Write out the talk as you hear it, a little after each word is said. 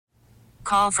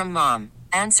Call from mom.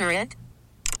 Answer it.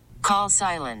 Call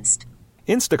silenced.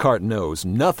 Instacart knows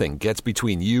nothing gets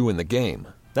between you and the game.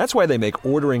 That's why they make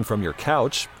ordering from your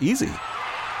couch easy.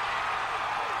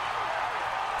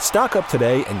 Stock up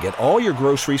today and get all your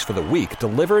groceries for the week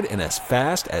delivered in as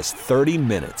fast as 30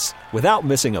 minutes without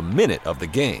missing a minute of the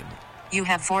game. You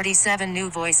have 47 new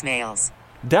voicemails.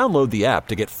 Download the app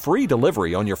to get free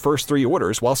delivery on your first 3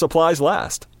 orders while supplies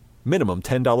last. Minimum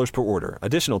 $10 per order.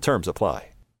 Additional terms apply.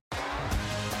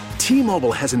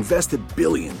 T-Mobile has invested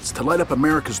billions to light up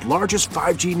America's largest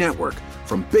 5G network,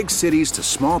 from big cities to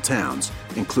small towns,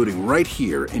 including right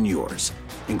here in yours.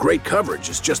 And great coverage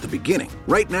is just the beginning.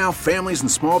 Right now, families and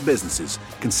small businesses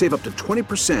can save up to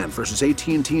 20% versus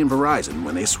AT&T and Verizon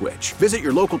when they switch. Visit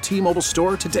your local T-Mobile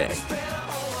store today.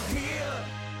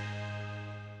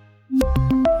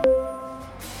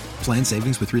 Plan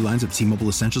savings with 3 lines of T-Mobile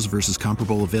Essentials versus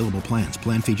comparable available plans.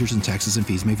 Plan features and taxes and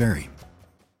fees may vary.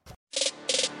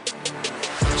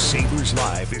 Sabres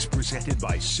Live is presented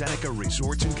by Seneca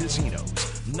Resorts and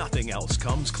Casinos. Nothing else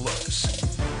comes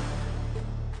close.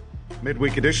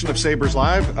 Midweek edition of Sabres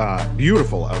Live.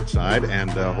 Beautiful outside, and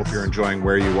hope you're enjoying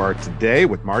where you are today.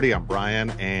 With Marty, I'm Brian,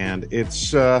 and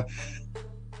it's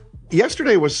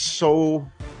yesterday was so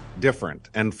different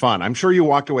and fun. I'm sure you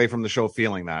walked away from the show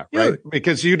feeling that, right?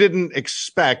 Because you didn't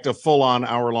expect a full-on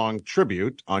hour-long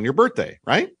tribute on your birthday,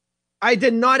 right? I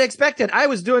did not expect it. I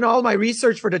was doing all my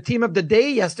research for the team of the day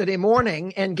yesterday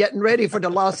morning and getting ready for the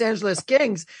Los Angeles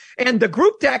Kings. And the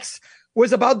group text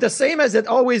was about the same as it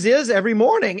always is every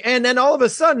morning. And then all of a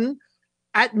sudden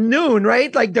at noon,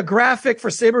 right? Like the graphic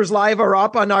for Sabres Live are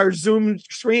up on our Zoom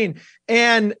screen.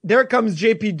 And there comes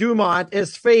JP Dumont.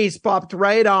 His face popped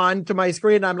right on to my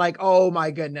screen. I'm like, oh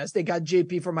my goodness, they got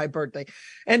JP for my birthday.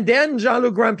 And then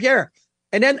Jean-Luc Grandpierre.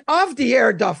 And then off the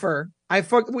air, Duffer, I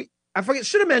forget,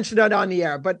 should have mentioned it on the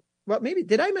air, but maybe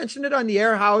did I mention it on the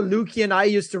air? How Lukey and I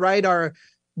used to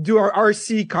do our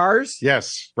RC cars.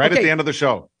 Yes. Right at the end of the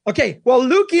show. Okay. Well,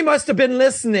 Lukey must have been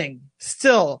listening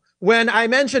still when I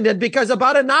mentioned it, because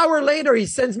about an hour later, he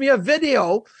sends me a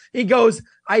video. He goes,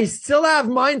 I still have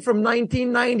mine from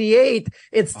 1998.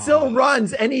 It still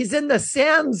runs. And he's in the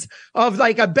sands of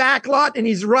like a back lot and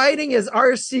he's riding his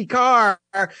RC car.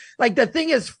 Like the thing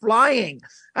is flying.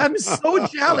 I'm so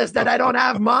jealous that I don't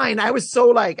have mine. I was so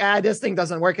like, this thing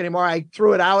doesn't work anymore. I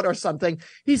threw it out or something.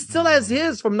 He still has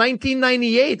his from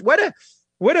 1998.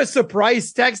 What a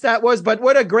surprise text that was, but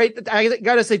what a great, I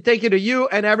got to say thank you to you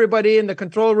and everybody in the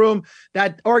control room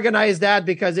that organized that,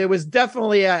 because it was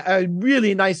definitely a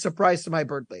really nice surprise to my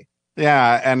birthday.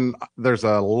 Yeah. And there's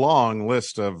a long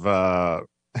list of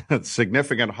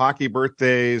significant hockey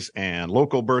birthdays and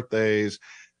local birthdays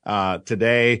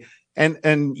today.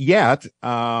 And yet,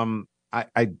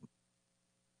 I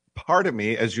part of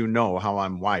me, as you know how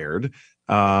I'm wired,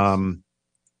 part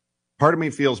of me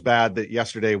feels bad that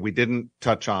yesterday we didn't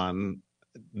touch on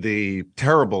the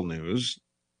terrible news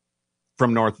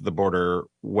from north of the border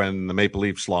when the Maple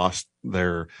Leafs lost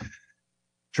their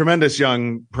tremendous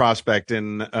young prospect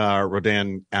in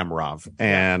Rodan Amirov,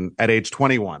 and at age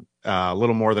 21, a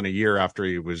little more than a year after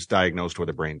he was diagnosed with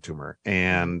a brain tumor.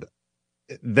 And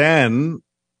then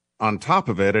on top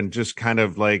of it, and just kind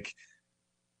of like,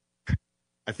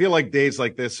 I feel like days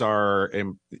like this are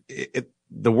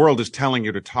the world is telling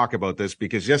you to talk about this,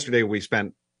 because yesterday we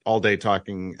spent all day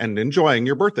talking and enjoying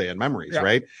your birthday and memories,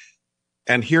 right?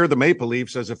 And here the Maple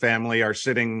Leafs as a family are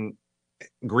sitting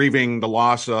grieving the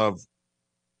loss of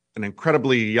an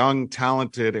incredibly young,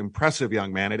 talented, impressive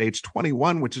young man at age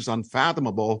 21, which is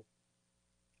unfathomable,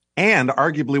 and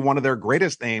arguably one of their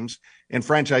greatest names in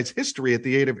franchise history at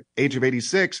the age of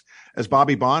 86, as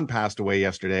Bobby Baun passed away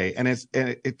yesterday. And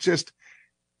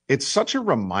it's such a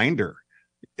reminder,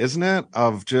 isn't it,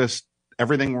 of just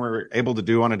everything we're able to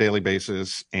do on a daily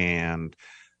basis and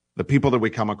the people that we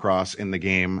come across in the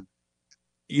game.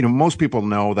 You know, most people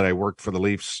know that I worked for the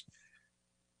Leafs.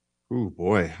 Oh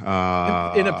boy.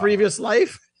 In a previous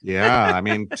life? Yeah. I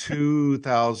mean,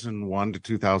 2001 to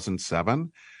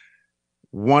 2007.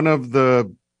 One of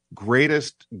the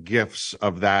greatest gifts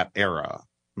of that era,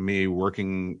 me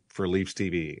working for Leafs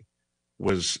TV,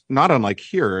 was not unlike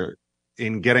here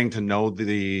in getting to know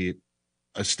the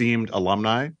esteemed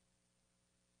alumni.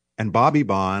 And Bobby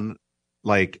Baun,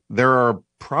 like, there are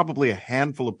probably a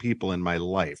handful of people in my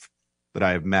life that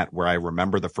I have met where I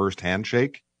remember the first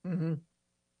handshake. Mm-hmm.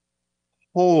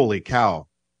 Holy cow.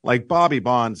 Like, Bobby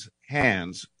Baun's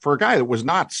hands, for a guy that was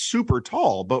not super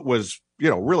tall, but was,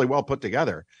 really well put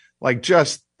together, like,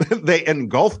 just they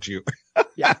engulfed you.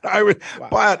 Yeah. Wow.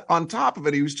 But on top of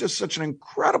it, he was just such an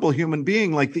incredible human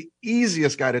being, like the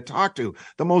easiest guy to talk to,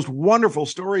 the most wonderful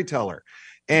storyteller.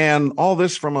 And all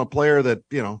this from a player that,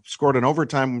 scored an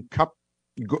overtime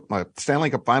Stanley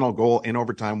Cup final goal in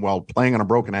overtime while playing on a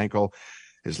broken ankle,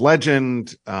 his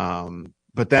legend.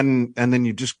 But then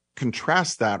you just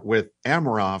contrast that with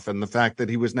Amarov and the fact that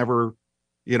he was never,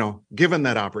 given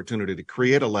that opportunity to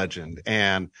create a legend.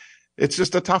 And it's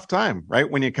just a tough time, right?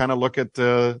 When you kind of look at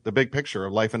the big picture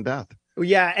of life and death.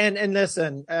 Yeah. And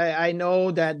listen, I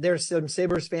know that there's some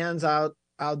Sabres fans out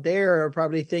there are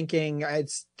probably thinking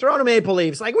it's Toronto Maple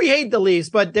Leafs. Like, we hate the Leafs,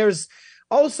 but there's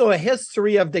also a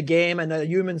history of the game and a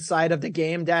human side of the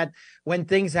game that when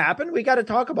things happen, we got to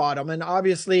talk about them. And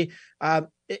obviously,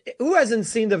 who hasn't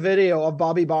seen the video of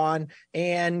Bobby Baun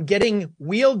and getting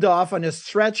wheeled off on a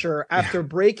stretcher after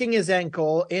breaking his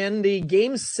ankle in the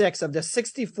game 6 of the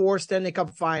 64 Stanley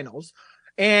Cup finals?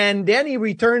 And then he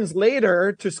returns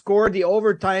later to score the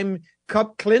overtime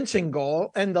cup clinching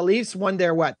goal, and the Leafs won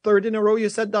their third in a row, you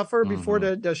said, Duffer, before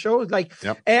the show. Like,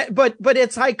 but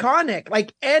it's iconic.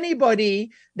 Like,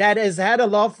 anybody that has had a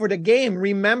love for the game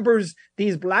remembers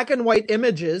these black and white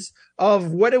images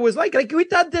of what it was like. Like, we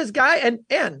thought this guy,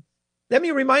 and let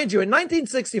me remind you, in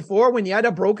 1964, when you had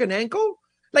a broken ankle,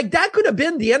 like, that could have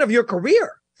been the end of your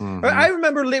career. I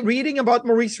remember reading about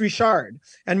Maurice Richard,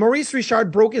 and Maurice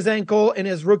Richard broke his ankle in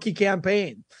his rookie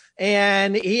campaign.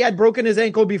 And he had broken his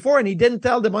ankle before, and he didn't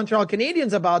tell the Montreal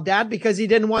Canadiens about that because he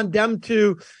didn't want them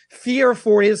to fear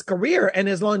for his career and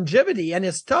his longevity and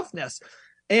his toughness.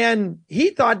 And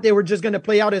he thought they were just going to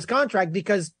play out his contract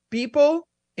because people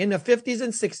in the 50s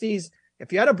and 60s,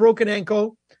 if you had a broken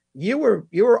ankle, you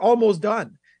were almost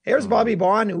done. Here's Bobby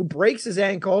Baun, who breaks his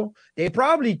ankle. They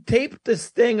probably taped this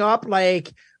thing up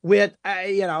like with,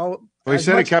 Well, he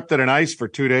said he kept it in ice for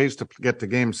 2 days to get to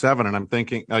game 7. And I'm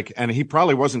thinking, and he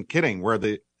probably wasn't kidding, where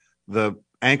the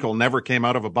ankle never came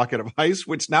out of a bucket of ice,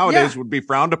 which nowadays would be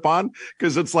frowned upon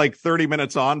because it's like 30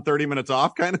 minutes on, 30 minutes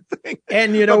off kind of thing.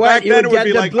 And you know what? You would get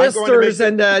the blisters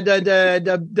and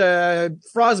the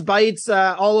frost bites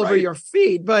all over your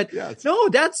feet. But no,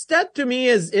 that to me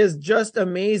is just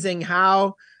amazing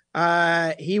how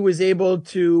he was able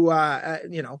to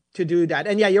do that.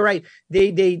 And yeah, you're right.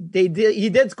 He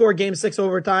did score game 6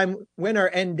 overtime winner.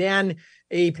 And then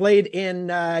he played in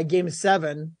game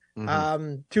 7,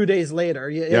 2 days later.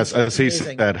 Yes. As he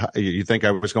said, you think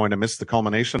I was going to miss the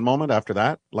culmination moment after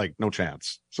that? Like, no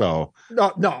chance. So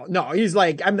no. He's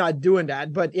like, I'm not doing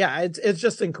that. But yeah, it's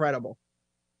just incredible.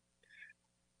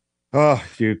 Oh,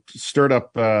 you stirred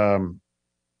up, a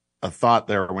thought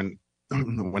there when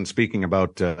speaking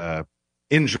about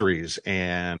injuries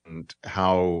and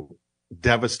how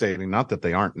devastating, not that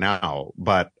they aren't now,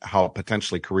 but how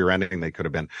potentially career-ending they could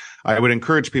have been. I would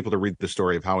encourage people to read the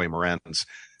story of Howie Morenz.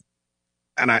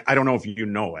 And I don't know if you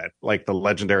know it, like the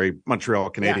legendary Montreal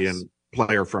Canadian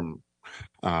player from,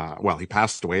 he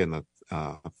passed away in the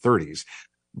 30s,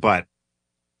 but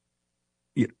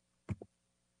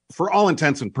for all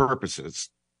intents and purposes,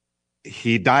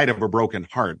 he died of a broken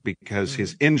heart because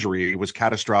his injury was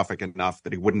catastrophic enough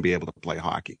that he wouldn't be able to play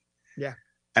hockey. Yeah.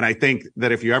 And I think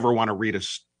that if you ever want to read a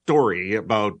story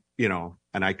about, an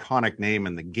iconic name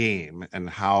in the game and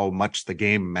how much the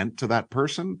game meant to that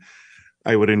person,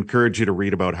 I would encourage you to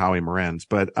read about Howie Morenz.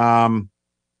 But, the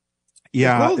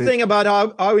cool thing about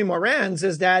Howie Morenz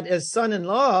is that his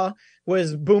son-in-law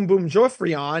was Boom Boom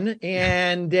Geoffrion,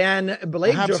 and then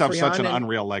Blake Perhaps Geoffrion. Have such an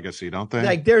unreal legacy, don't they?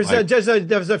 Like there's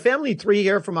a family tree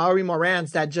here from Howie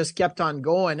Morenz that just kept on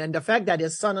going, and the fact that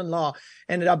his son-in-law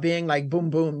ended up being like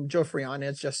Boom Boom Geoffrion,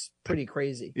 it's just pretty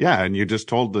crazy. Yeah, and you just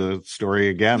told the story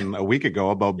again a week ago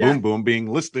about Boom Boom being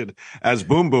listed as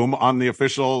Boom Boom on the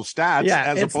official stats,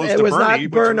 as opposed to Bernie. It was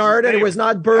not Bernard, and it was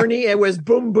not Bernie, it was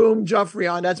Boom Boom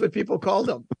Geoffrion. That's what people called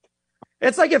him.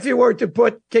 It's like if you were to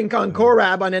put King Kong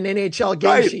Korab on an NHL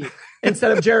game sheet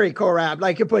instead of Jerry Korab,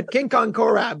 like you put King Kong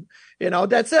Korab,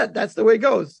 that's it. That's the way it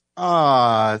goes.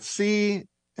 See,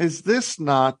 is this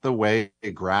not the way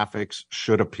graphics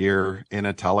should appear in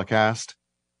a telecast?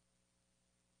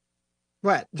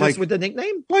 What? Just with the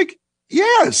nickname? Like,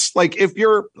 yes. Like if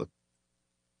you're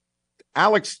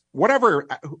Alex, whatever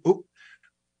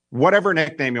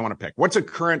nickname you want to pick. What's a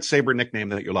current Sabre nickname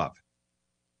that you love?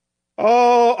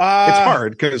 Oh, it's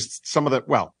hard because some of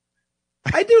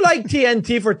I do like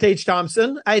TNT for Tage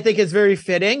Thompson. I think it's very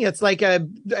fitting. It's like a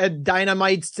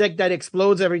dynamite stick that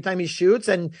explodes every time he shoots.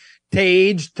 And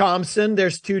Tage Thompson,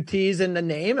 there's 2 T's in the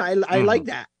name. I like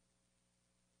that.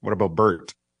 What about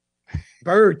Bert?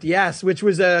 Bert, yes, which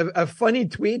was a funny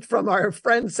tweet from our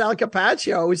friend Sal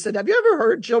Capaccio, who said, have you ever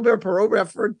heard Gilbert Perreault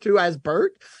referred to as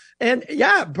Bert? And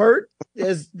yeah, Bert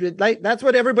is like, that's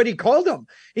what everybody called him.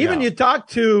 Even you talk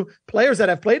to players that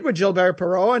have played with Gilbert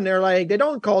Perreault and they're like, they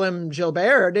don't call him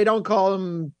Gilbert. They don't call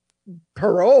him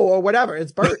Perot or whatever.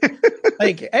 It's Bert.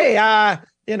 Like, hey, have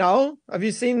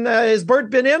you seen, has Bert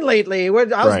been in lately?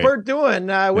 How's Bert doing?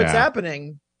 What's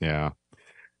happening? Yeah.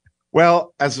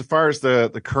 Well, as far as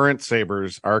the current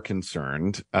Sabres are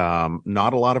concerned,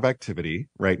 not a lot of activity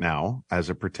right now as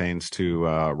it pertains to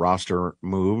roster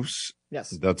moves.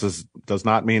 Yes. That does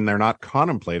not mean they're not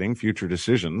contemplating future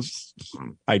decisions.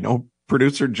 I know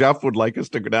producer Jeff would like us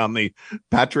to go down the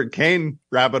Patrick Kane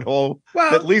rabbit hole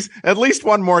at least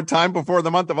one more time before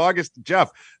the month of August. Jeff,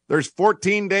 there's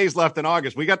 14 days left in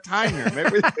August. We got time here.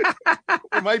 Maybe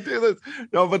we might do this.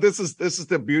 No, but this is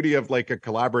the beauty of like a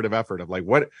collaborative effort of like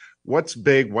what's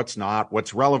big, what's not,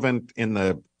 what's relevant in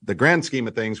the grand scheme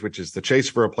of things, which is the chase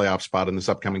for a playoff spot in this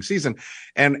upcoming season.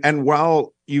 And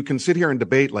while you can sit here and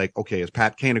debate like, okay, is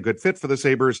Pat Kane a good fit for the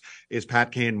Sabres? Is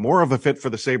Pat Kane more of a fit for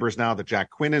the Sabres now that Jack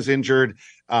Quinn is injured?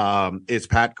 Is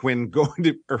Pat Kane going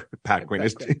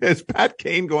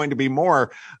to be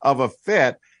more of a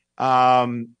fit?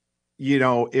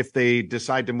 If they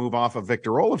decide to move off of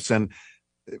Victor Olofsson.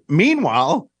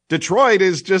 Meanwhile, Detroit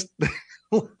is just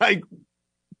like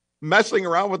messing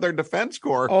around with their defense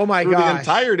core the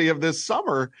entirety of this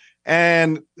summer.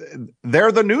 And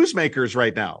they're the newsmakers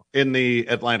right now in the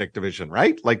Atlantic Division,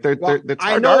 right? Like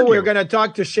I know we're going to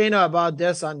talk to Shayna about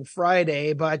this on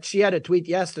Friday, but she had a tweet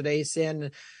yesterday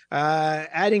saying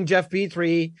adding Jeff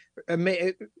Petrie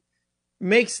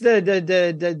makes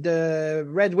the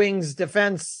Red Wings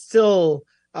defense still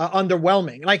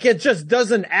underwhelming. Like it just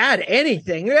doesn't add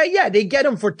anything. Yeah, they get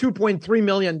him for $2.3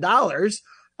 million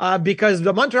because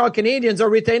the Montreal Canadiens are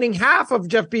retaining half of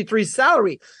Jeff Petrie's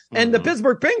salary, and the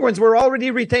Pittsburgh Penguins were already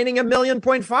retaining $1.5 million.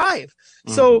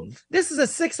 So this is a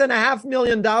 $6.5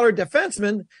 million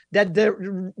defenseman that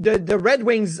the Red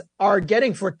Wings are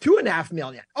getting for $2.5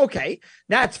 million. Okay,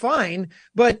 that's fine,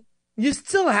 but you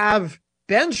still have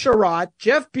Ben Sherratt,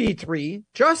 Jeff Petrie,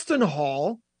 Justin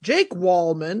Hall, Jake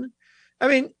Wallman. I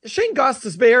mean, Shane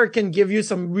Gostisbehere can give you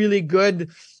some really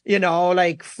good,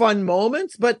 fun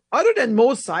moments. But other than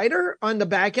Mo Seider on the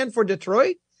back end for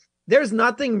Detroit, there's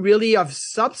nothing really of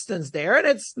substance there.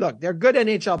 And they're good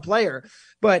NHL player.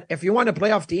 But if you want a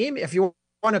playoff team, if you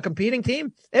want a competing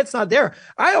team, it's not there.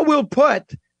 I will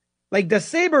put like the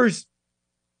Sabres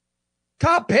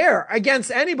top pair against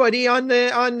anybody on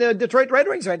the Detroit Red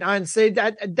Wings right now and say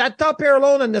that top pair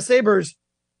alone on the Sabres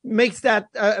makes that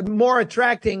more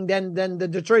attracting than the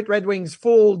Detroit Red Wings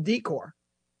full decor.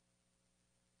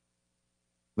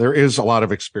 There is a lot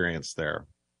of experience there.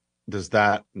 Does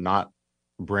that not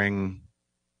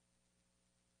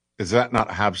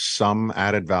have some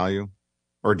added value?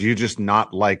 Or do you just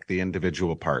not like the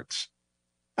individual parts?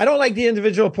 I don't like the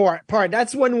individual part.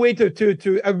 That's one way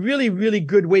to a really, really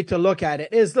good way to look at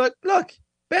it is look,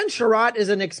 Ben Sherratt is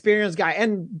an experienced guy,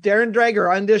 and Darren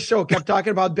Dreger on this show kept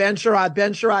talking about Ben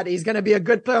Sherratt. He's going to be a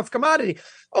good playoff commodity.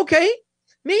 Okay.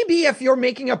 Maybe if you're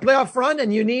making a playoff run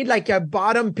and you need like a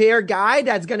bottom pair guy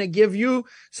that's going to give you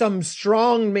some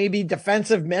strong, maybe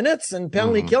defensive minutes and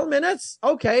penalty kill minutes.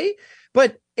 Okay.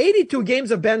 But 82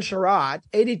 games of Ben Sherratt,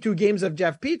 82 games of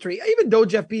Jeff Petrie, even though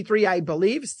Jeff Petrie, I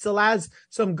believe, still has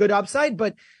some good upside,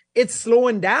 but it's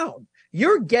slowing down.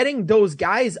 You're getting those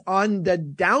guys on the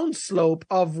downslope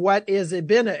of what has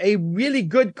been a really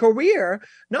good career,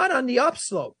 not on the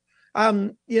upslope. I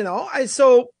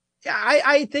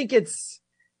think it's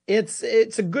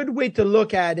a good way to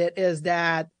look at it is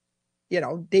that,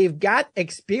 they've got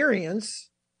experience,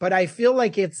 but I feel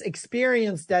like it's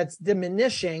experience that's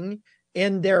diminishing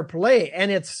in their play,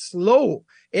 and it's slow.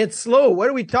 What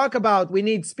do we talk about? We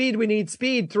need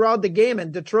speed throughout the game,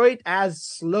 and Detroit has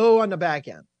slow on the back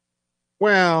end.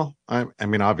 Well, I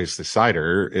mean, obviously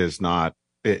Seider is not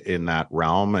in that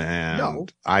realm, and no.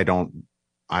 I don't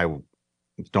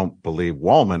believe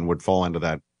Wallman would fall into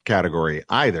that category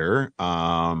either.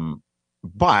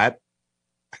 But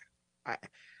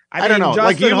I don't know.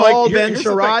 Justin Hall, Ben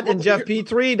Sherratt, and Jeff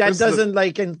Petrie, that doesn't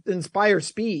inspire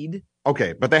speed.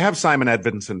 Okay, but they have Simon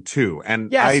Edvinsson too,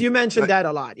 and yes, you mentioned that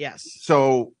a lot. Yes.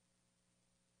 So,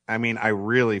 I mean, I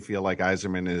really feel like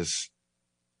Yzerman is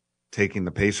taking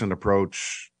the patient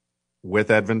approach with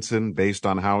Edvinsson based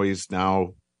on how he's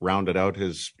now rounded out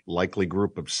his likely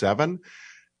group of 7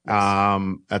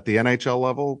 at the NHL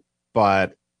level.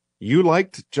 But you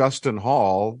liked Justin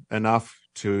Hall enough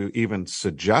to even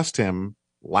suggest him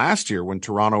last year when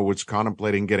Toronto was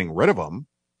contemplating getting rid of him.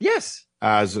 Yes.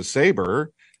 As a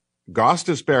Sabre.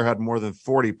 Gostisbehere had more than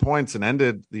 40 points and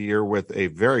ended the year with a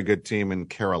very good team in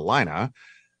Carolina.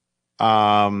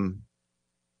 I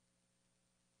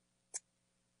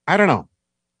don't know.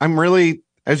 I'm really,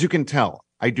 as you can tell,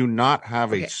 I do not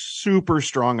have a super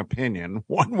strong opinion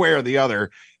one way or the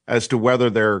other as to whether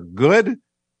they're good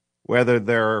whether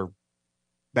they're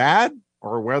bad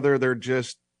or whether they're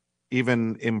just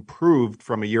even improved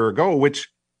from a year ago, which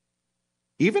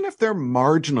even if they're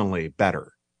marginally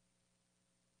better,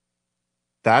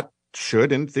 that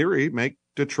should, in theory, make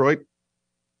Detroit,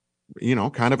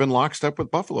 kind of in lockstep with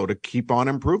Buffalo to keep on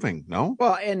improving. No?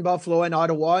 Well, in Buffalo and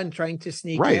Ottawa and trying to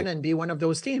sneak in and be one of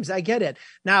those teams. I get it.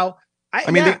 Now,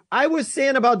 I was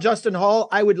saying about Justin Hall,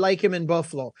 I would like him in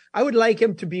Buffalo. I would like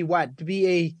him to be what? To be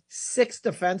a sixth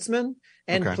defenseman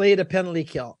and play the penalty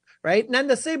kill, right? And then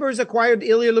the Sabres acquired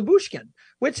Ilya Lyubushkin,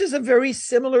 which is a very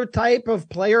similar type of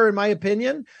player, in my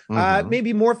opinion.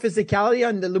 Maybe more physicality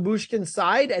on the Lyubushkin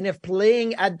side. And if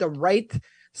playing at the right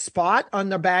spot on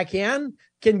the backhand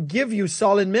can give you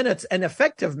solid minutes and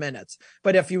effective minutes.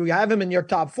 But if you have him in your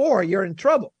top four, you're in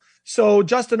trouble. So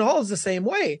Justin Hall is the same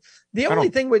way. The only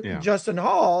thing with Justin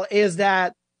Hall is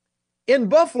that in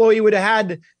Buffalo, he would have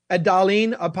had a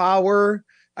Dahlin, a Power,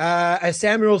 a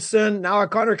Samuelson, now a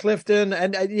Connor Clifton,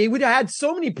 and he would have had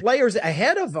so many players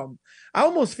ahead of him. I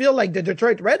almost feel like the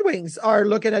Detroit Red Wings are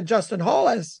looking at Justin Hall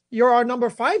as you're our number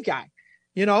 5 guy.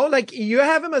 Like you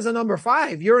have him as a number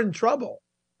 5, you're in trouble.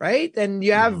 Right. And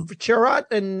you have Chirot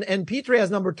and Petrie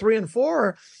as number 3 and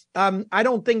 4. I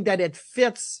don't think that it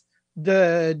fits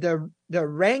the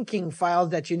ranking files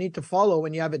that you need to follow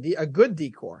when you have a good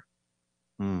decor.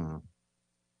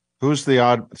 Who's the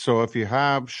odd? So if you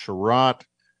have Chirot,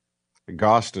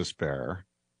 Gostisbehere,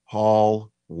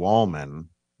 Hall, Wallman,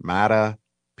 Mata,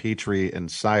 Petrie, and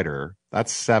Seider,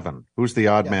 that's 7. Who's the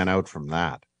odd man out from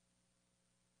that?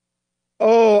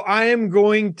 Oh, I am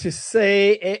going to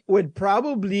say it would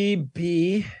probably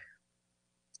be,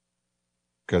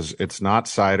 because it's not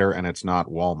Seider and it's not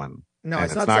Wallman. No, and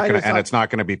it's not Seider, and it's not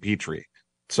going to be Petrie.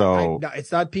 So no,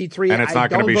 it's not Petrie. And it's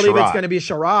not going to be It's Chirot. going to be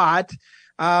Chirot.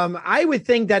 I would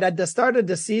think that at the start of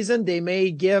the season, they may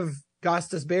give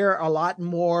Gostisbehere a lot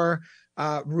more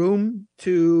room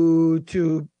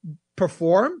to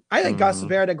perform. I think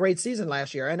Gostisbehere had a great season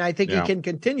last year, and I think he can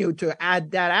continue to add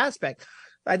that aspect.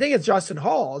 I think it's Justin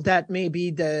Hall that may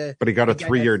be but he got a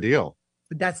 3-year deal.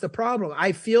 That's the problem.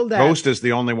 I feel that Ghost is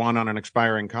the only one on an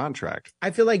expiring contract.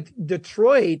 I feel like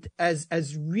Detroit has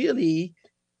really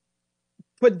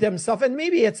put themselves, and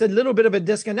maybe it's a little bit of a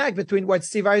disconnect between what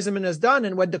Steve Yzerman has done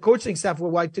and what the coaching staff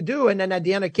would like to do. And then at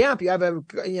the end of camp, you have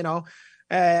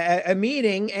a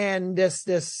meeting and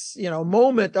this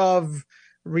moment of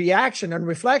reaction and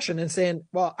reflection and saying,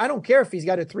 well, I don't care if he's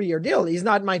got a 3-year deal. He's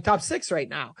not my top 6 right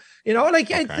now.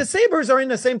 The Sabres are in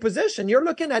the same position. You're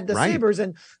looking at the Sabres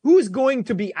and who's going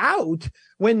to be out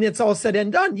when it's all said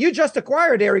and done. You just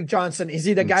acquired Eric Johnson. Is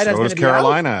he the guy that's going to be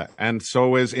Carolina, out? And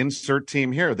so is insert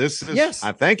team here. This is, yes.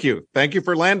 Thank you. Thank you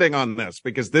for landing on this,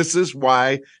 because this is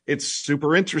why it's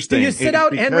super interesting. Do you sit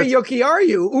out Henry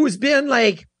Jokiharju, who's been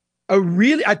like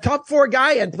a top 4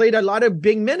 guy and played a lot of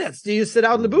big minutes? Do you sit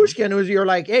out Lyubushkin, who's you're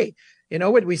like, hey, you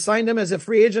know what? We signed him as a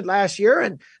free agent last year,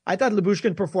 and I thought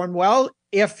Lyubushkin performed well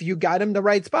if you got him the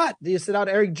right spot. Do you sit out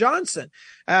Eric Johnson?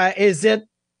 Is it,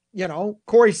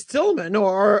 Corey Stillman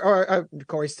or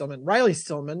Corey Stillman, Riley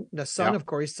Stillman, the son of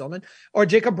Corey Stillman, or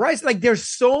Jacob Bryce? Like, there's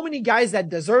so many guys that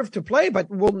deserve to play, but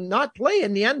will not play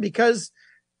in the end because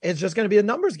it's just going to be a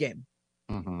numbers game.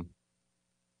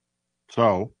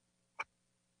 So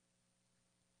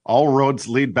all roads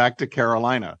lead back to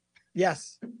Carolina.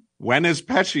 Yes. When is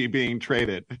Pesce being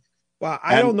traded? Well,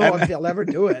 I don't know if they'll ever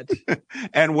do it.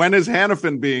 And when is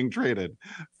Hannafin being traded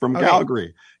from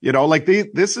Calgary?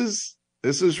 This is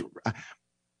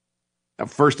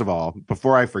first of all,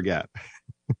 before I forget,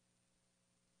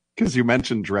 because you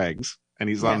mentioned Dregs and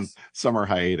he's on summer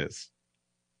hiatus.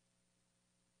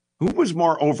 Who was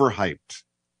more overhyped?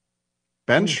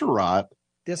 Ben Chirot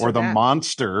or the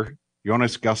monster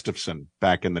Jonas Gustafsson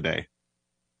back in the day?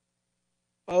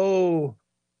 Oh,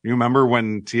 you remember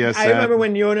when TSN? I remember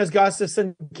when Jonas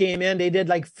Gustafsson came in. They did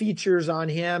like features on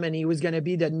him, and he was going to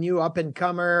be the new up and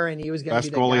comer, and he was going to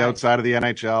be best goalie outside of the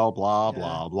NHL. Blah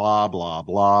blah blah blah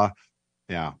blah.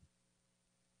 Yeah.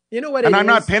 You know what? And I'm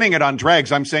not pinning it on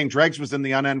Dregs. I'm saying Dregs was in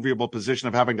the unenviable position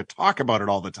of having to talk about it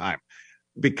all the time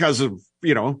because of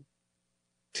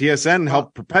TSN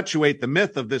helped perpetuate the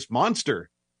myth of this monster.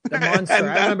 The monster. I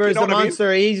remember as the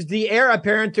monster. He's the heir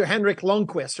apparent to Henrik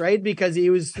Lundqvist, right? Because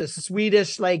he was the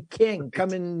Swedish king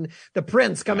the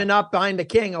prince coming up behind the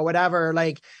king or whatever,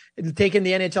 taking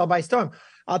the NHL by storm.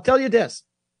 I'll tell you this.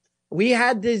 We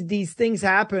had these things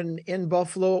happen in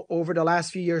Buffalo over the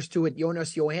last few years too with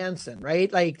Jonas Johansson,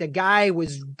 right? Like the guy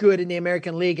was good in the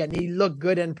American League and he looked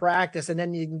good in practice, and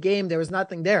then in game there was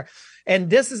nothing there. And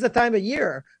this is the time of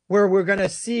year where we're going to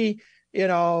see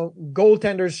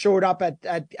goaltenders showed up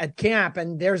at camp,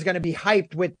 and there's going to be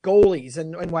hyped with goalies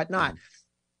and whatnot.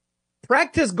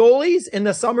 practice goalies in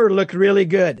the summer look really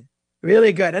good.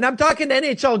 Really good. And I'm talking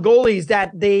NHL goalies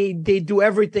that they do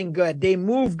everything good. They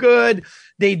move good.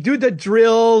 They do the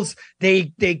drills.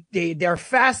 They're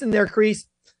fast in their crease.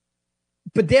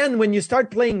 But then when you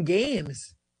start playing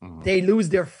games, they lose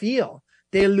their feel.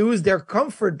 They lose their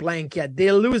comfort blanket.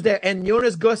 They lose and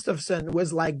Jonas Gustafsson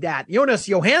was like that. Jonas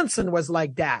Johansson was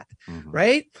like that,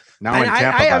 right? Now in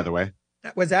Tampa, by the way.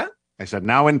 Was that? I said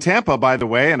now in Tampa, by the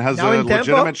way, and has a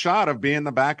legitimate shot of being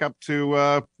the backup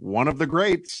to one of the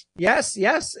greats. Yes,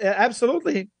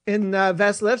 absolutely. In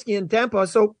Vasilevsky in Tampa.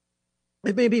 So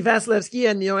it may be Vasilevsky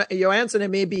and Johansson,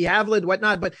 it may be Havlid,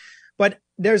 whatnot, but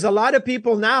there's a lot of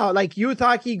people now, like youth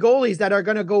hockey goalies, that are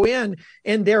going to go in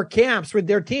their camps with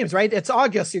their teams, right? It's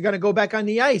August. You're going to go back on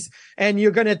the ice and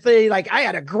you're going to say, like, I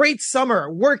had a great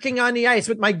summer working on the ice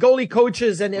with my goalie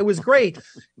coaches and it was great.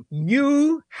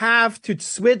 You have to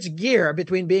switch gear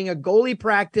between being a goalie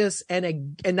practice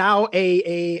and now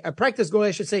a practice goalie,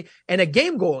 I should say, and a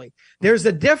game goalie. There's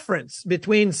a difference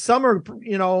between summer,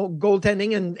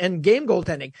 goaltending and game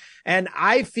goaltending. And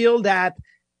I feel that,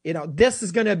 this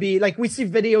is going to be like, we see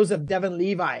videos of Devin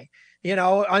Levi,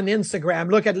 on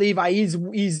Instagram. Look at Levi.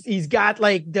 He's got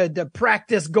like the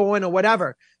practice going or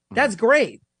whatever. That's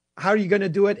great. How are you going to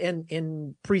do it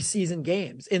in preseason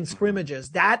games, in scrimmages?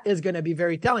 That is going to be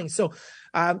very telling. So,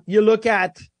 you look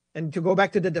at, and to go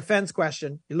back to the defense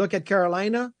question, you look at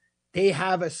Carolina, they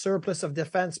have a surplus of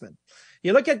defensemen.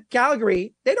 You look at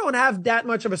Calgary, they don't have that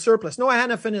much of a surplus. Noah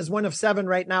Hanifin is one of 7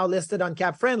 right now listed on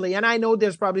Cap Friendly, and I know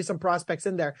there's probably some prospects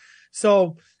in there.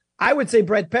 So I would say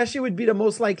Brett Pesce would be the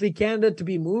most likely candidate to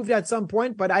be moved at some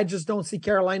point, but I just don't see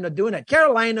Carolina doing it.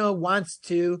 Carolina wants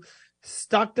to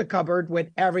stock the cupboard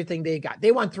with everything they got.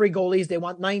 They want 3 goalies, they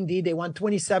want 9D, they want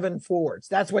 27 forwards.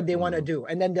 That's what they want to do,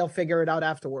 and then they'll figure it out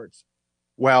afterwards.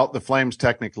 Well, the Flames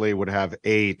technically would have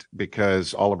 8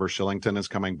 because Oliver Shillington is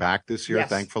coming back this year,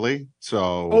 thankfully.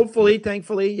 So hopefully,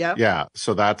 thankfully, yeah. Yeah.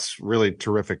 So that's really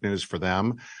terrific news for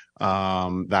them.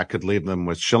 That could leave them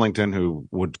with Shillington, who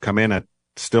would come in at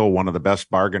still one of the best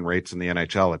bargain rates in the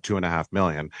NHL at $2.5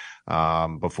 million,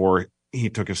 before he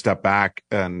took a step back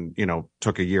and,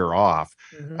 took a year off.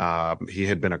 He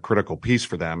had been a critical piece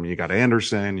for them. You got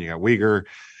Anderson, you got Uyghur,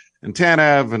 and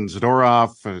Tanev and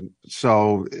Zadorov. And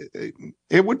so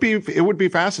it would be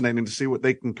fascinating to see what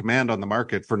they can command on the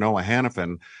market for Noah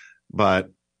Hanifin. But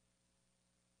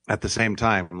at the same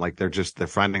time, like they're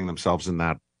finding themselves in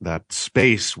that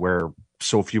space where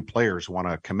so few players want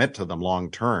to commit to them long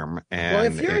term. And well,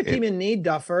 if you're a team in need,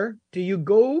 Duffer, do you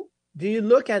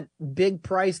look at big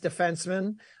price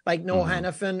defensemen like Noah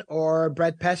Hanifin or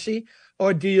Brett Pesce?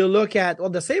 Or do you look at,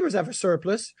 the Sabres have a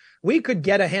surplus. We could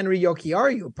get a Henry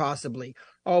Jokiharju possibly,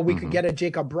 or we could get a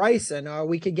Jacob Bryson, or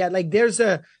we could get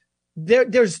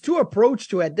there's 2 approach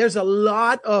to it. There's a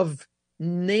lot of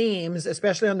names,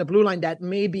 especially on the blue line, that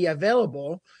may be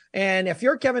available. And if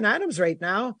you're Kevin Adams right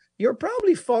now, you're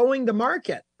probably following the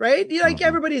market, right?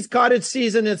 Everybody's cottage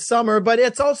season, it's summer, but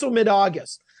it's also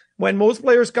mid-August. When most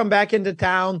players come back into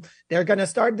town, they're going to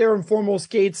start their informal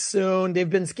skates soon. They've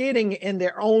been skating in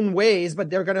their own ways, but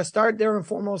they're going to start their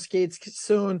informal skates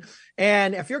soon.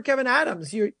 And if you're Kevin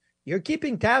Adams, you're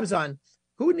keeping tabs on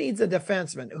who needs a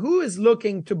defenseman, who is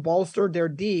looking to bolster their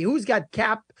D, who's got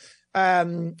draft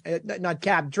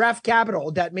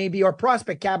capital that maybe, or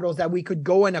prospect capitals that we could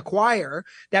go and acquire,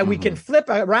 that we can flip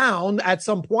around at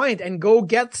some point and go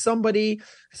get somebody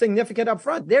significant up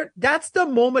front. That's the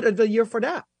moment of the year for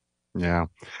that. Yeah.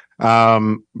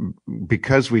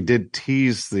 Because we did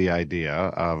tease the idea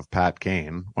of Pat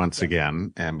Kane once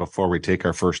again, and before we take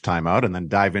our first time out and then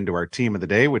dive into our team of the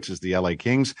day, which is the LA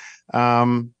Kings,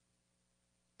 has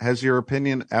your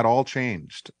opinion at all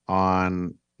changed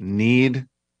on need,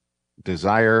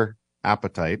 desire,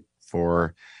 appetite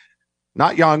for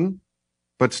not young,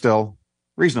 but still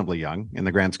reasonably young in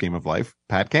the grand scheme of life,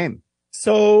 Pat Kane?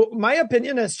 So my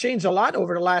opinion has changed a lot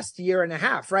over the last year and a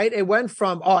half, right? It went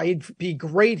from, he'd be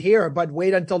great here, but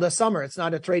wait until the summer. It's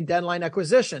not a trade deadline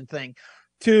acquisition thing,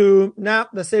 to now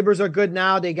the Sabres are good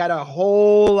now. They got a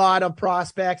whole lot of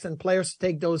prospects and players to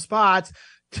take those spots,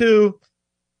 to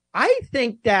I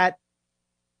think that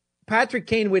Patrick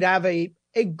Kane would have a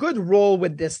good role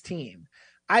with this team.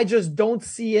 I just don't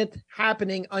see it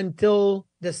happening until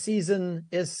the season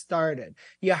is started.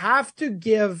 You have to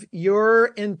give your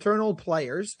internal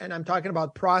players, and I'm talking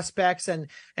about prospects and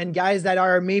guys that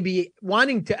are maybe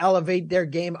wanting to elevate their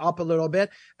game up a little bit,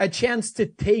 a chance to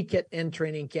take it in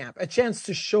training camp, a chance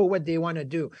to show what they want to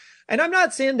do. And I'm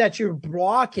not saying that you're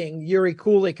blocking Yuri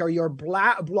Kulik or you're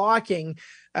blocking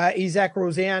Isaac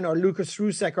Rosen or Lucas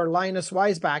Rusek or Linus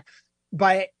Weisbach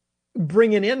by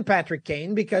bringing in Patrick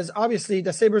Kane because obviously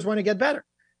the Sabres want to get better.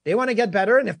 They want to get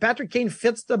better. And if Patrick Kane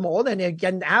fits the mold and he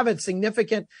can have a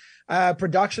significant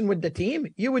production with the team,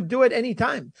 you would do it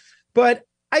anytime. But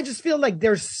I just feel like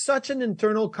there's such an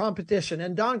internal competition.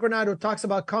 And Don Granato talks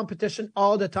about competition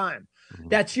all the time.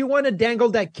 That you want to dangle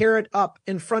that carrot up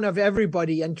in front of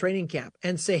everybody in training camp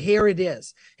and say, here it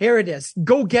is. Here it is.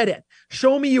 Go get it.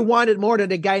 Show me you want it more than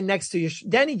the guy next to you.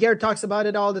 Danny Gare talks about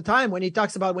it all the time when he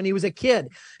talks about when he was a kid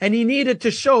and he needed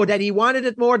to show that he wanted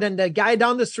it more than the guy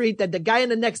down the street, that the guy in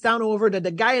the next town over, that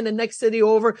the guy in the next city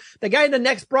over, the guy in the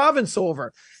next province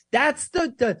over. That's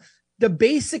the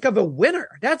basic of a winner.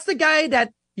 That's the guy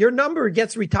that your number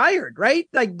gets retired, right?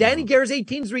 Like Danny Gare's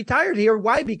 18's retired here.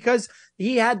 Why? Because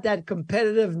he had that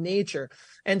competitive nature.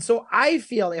 And so I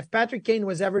feel if Patrick Kane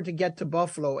was ever to get to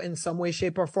Buffalo in some way,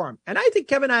 shape, or form, and I think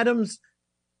Kevin Adams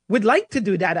would like to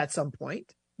do that at some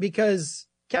point because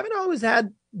Kevin always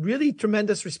had really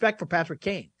tremendous respect for Patrick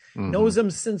Kane, knows him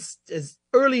since his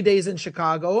early days in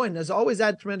Chicago and has always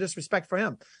had tremendous respect for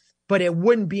him. But it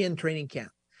wouldn't be in training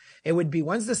camp. It would be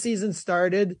once the season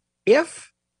started,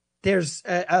 if there's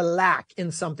a lack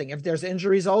in something, if there's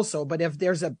injuries also, but if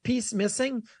there's a piece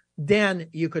missing, then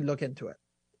you could look into it.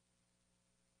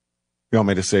 You want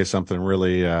me to say something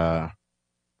really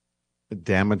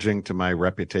damaging to my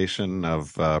reputation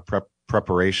of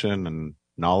preparation and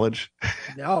knowledge?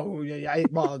 No,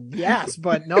 well, yes,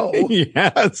 but no.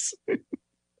 Yes.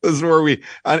 This is where we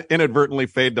inadvertently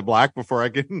fade to black before I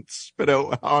can spit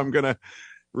out how I'm going to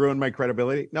ruin my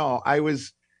credibility. No,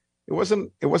 it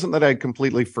wasn't that I'd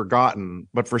completely forgotten,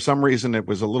 but for some reason it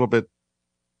was a little bit.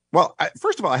 Well,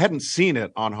 first of all, I hadn't seen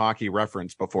it on Hockey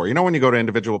Reference before. You know, when you go to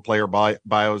individual player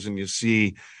bios and you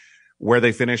see where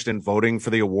they finished in voting for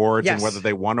the awards and whether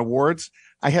they won awards,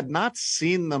 I had not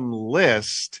seen them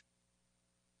list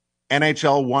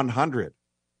NHL 100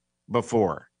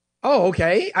 before. Oh,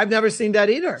 okay. I've never seen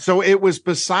that either. So it was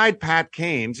beside Pat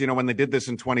Kane's, you know, when they did this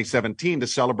in 2017 to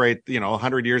celebrate,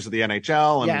 100 years of the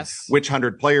NHL and which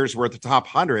 100 players were at the top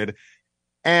 100.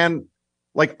 And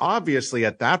like, obviously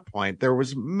at that point, there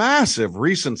was massive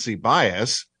recency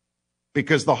bias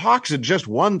because the Hawks had just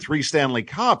won 3 Stanley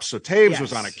Cups. So Taves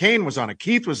was on it. Kane was on it.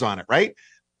 Keith was on it. Right.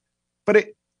 But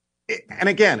and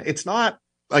again, it's not,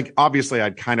 like, obviously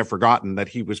I'd kind of forgotten that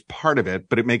he was part of it,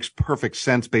 but it makes perfect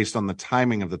sense based on the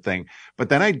timing of the thing. But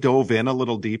then I dove in a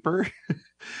little deeper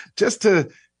just to,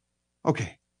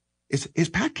 okay, is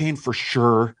Pat Kane for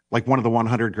sure like one of the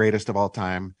 100 greatest of all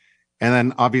time? And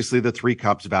then obviously the 3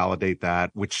 cups validate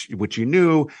that, which you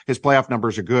knew his playoff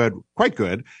numbers are good, quite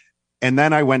good. And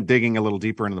then I went digging a little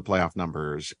deeper into the playoff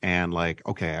numbers and like,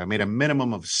 okay, I made a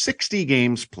minimum of 60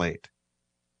 games played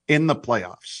in the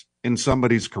playoffs in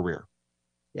somebody's career.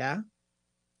 Yeah.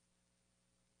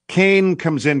 Kane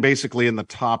comes in basically in the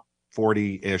top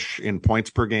 40-ish in points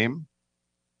per game.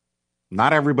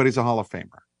 Not everybody's a Hall of Famer.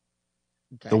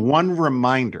 Okay. The one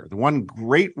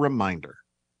great reminder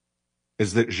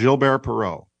is that Gilbert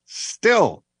Perreault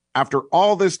still, after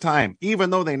all this time, even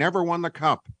though they never won the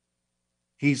cup,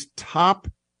 he's top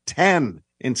 10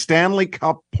 in Stanley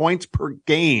Cup points per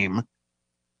game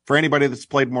for anybody that's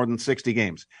played more than 60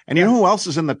 games. And you know who else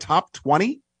is in the top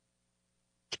 20?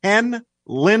 Ken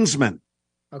Linsman.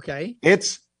 Okay.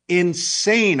 It's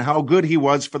insane how good he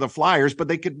was for the Flyers, but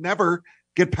they could never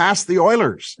get past the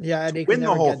Oilers. Yeah, they win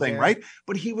the whole thing, right?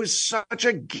 But he was such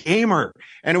a gamer.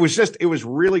 And it was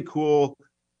really cool.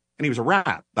 And he was a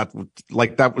rat.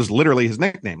 That was literally his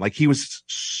nickname. Like, he was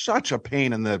such a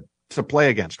pain to play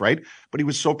against, right? But he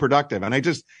was so productive. And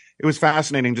it was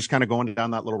fascinating just kind of going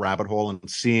down that little rabbit hole and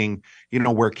seeing,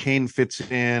 where Kane fits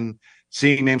in,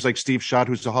 seeing names like Steve Shutt,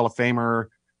 who's a Hall of Famer,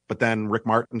 but then Rick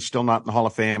Martin's still not in the Hall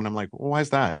of Fame. And I'm like, well, why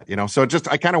is that? So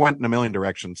I kind of went in a million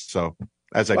directions. So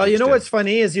what's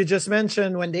funny is you just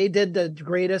mentioned when they did the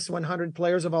greatest 100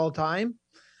 players of all time,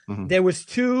 there was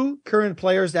 2 current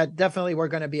players that definitely were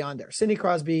going to be on there. Sidney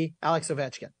Crosby, Alex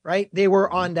Ovechkin, right? They were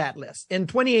on that list in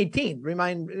 2018.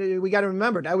 We got to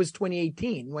remember that was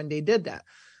 2018 when they did that.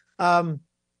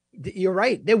 You're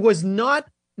right. There was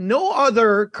no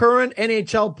other current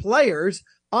NHL players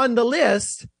on the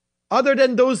list other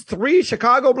than those 3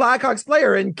 Chicago Blackhawks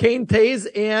players and Kane, Taves,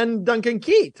 and Duncan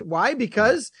Keith. Why?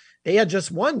 Because they had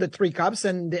just won the 3 cups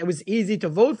and it was easy to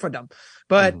vote for them.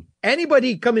 But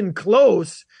anybody coming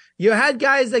close, you had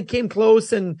guys that came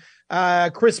close, and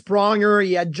Chris Pronger,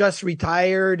 he had just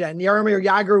retired, and Jaromir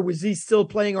Jagr, was he still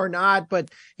playing or not? But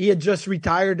he had just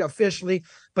retired officially.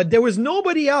 But there was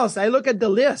nobody else. I look at the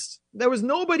list. There was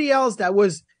nobody else that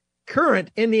was current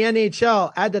in the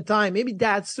NHL at the time. Maybe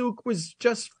Datsuk was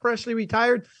just freshly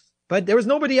retired, but there was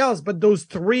nobody else but those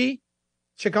 3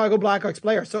 Chicago Blackhawks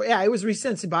player. So yeah, it was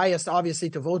recency bias, obviously,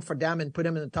 to vote for them and put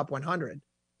him in the top 100.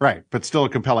 Right. But still a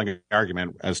compelling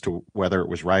argument as to whether it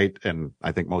was right. And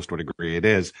I think most would agree it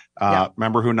is.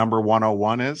 Remember who number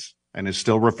 101 is and is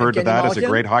still referred to that Malkin? as a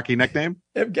great hockey nickname?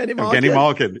 Evgeny Malkin. Evgeny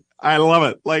Malkin. I love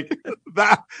it. Like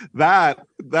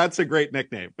that's a great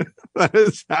nickname. That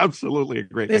is absolutely a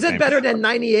great nickname. Is it better than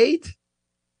 98?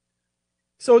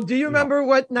 So do you remember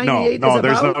what 98 is about? No,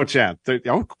 there's no chance.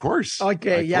 Of course.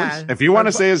 Okay, of yeah. course. If you want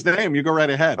to say his name, you go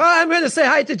right ahead. Well, I'm going to say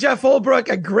hi to Jeff Holbrook,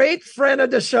 a great friend of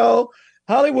the show.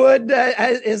 Hollywood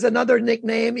is another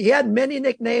nickname. He had many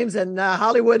nicknames, and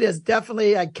Hollywood is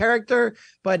definitely a character,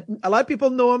 but a lot of people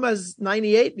know him as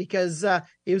 98 because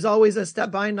he was always a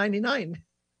step behind 99.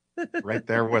 Right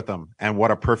there with him. And what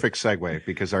a perfect segue,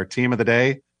 because our team of the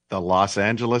day, the Los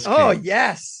Angeles Kings. Oh,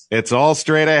 yes. It's all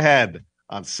straight ahead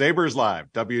on Sabres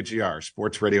Live, WGR,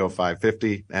 Sports Radio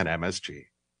 550, and MSG.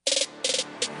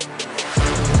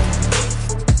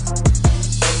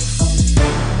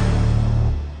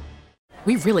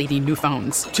 We really need new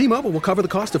phones. T-Mobile will cover the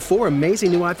cost of 4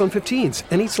 amazing new iPhone 15s,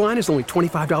 and each line is only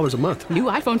 $25 a month. New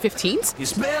iPhone 15s?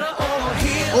 It's better over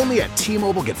here. Only at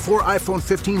T-Mobile, get 4 iPhone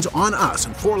 15s on us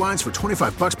and 4 lines for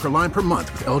 $25 per line per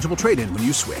month with eligible trade-in when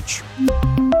you switch.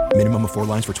 Minimum of 4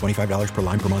 lines for $25 per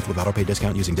line per month with autopay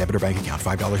discount using debit or bank account.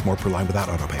 $5 more per line without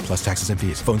autopay, plus taxes and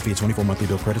fees. Phone fee at 24 monthly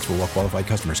bill credits for well-qualified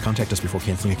customers. Contact us before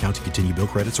canceling account to continue bill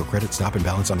credits or credit stop and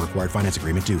balance on required finance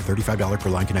agreement due. $35 per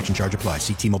line connection charge applies.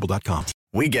 See T-Mobile.com.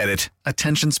 We get it.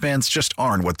 Attention spans just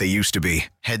aren't what they used to be.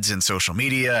 Heads in social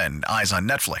media and eyes on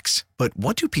Netflix. But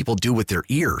what do people do with their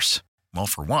ears? Well,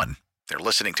 for one, they're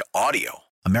listening to audio.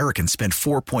 Americans spend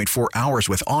 4.4 hours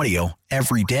with audio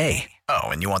every day. Oh,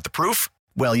 and you want the proof?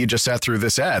 Well, you just sat through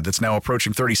this ad that's now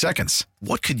approaching 30 seconds.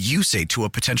 What could you say to a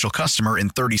potential customer in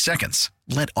 30 seconds?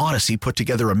 Let Odyssey put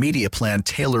together a media plan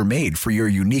tailor-made for your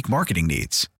unique marketing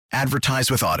needs. Advertise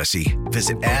with Odyssey.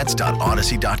 Visit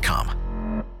ads.odyssey.com.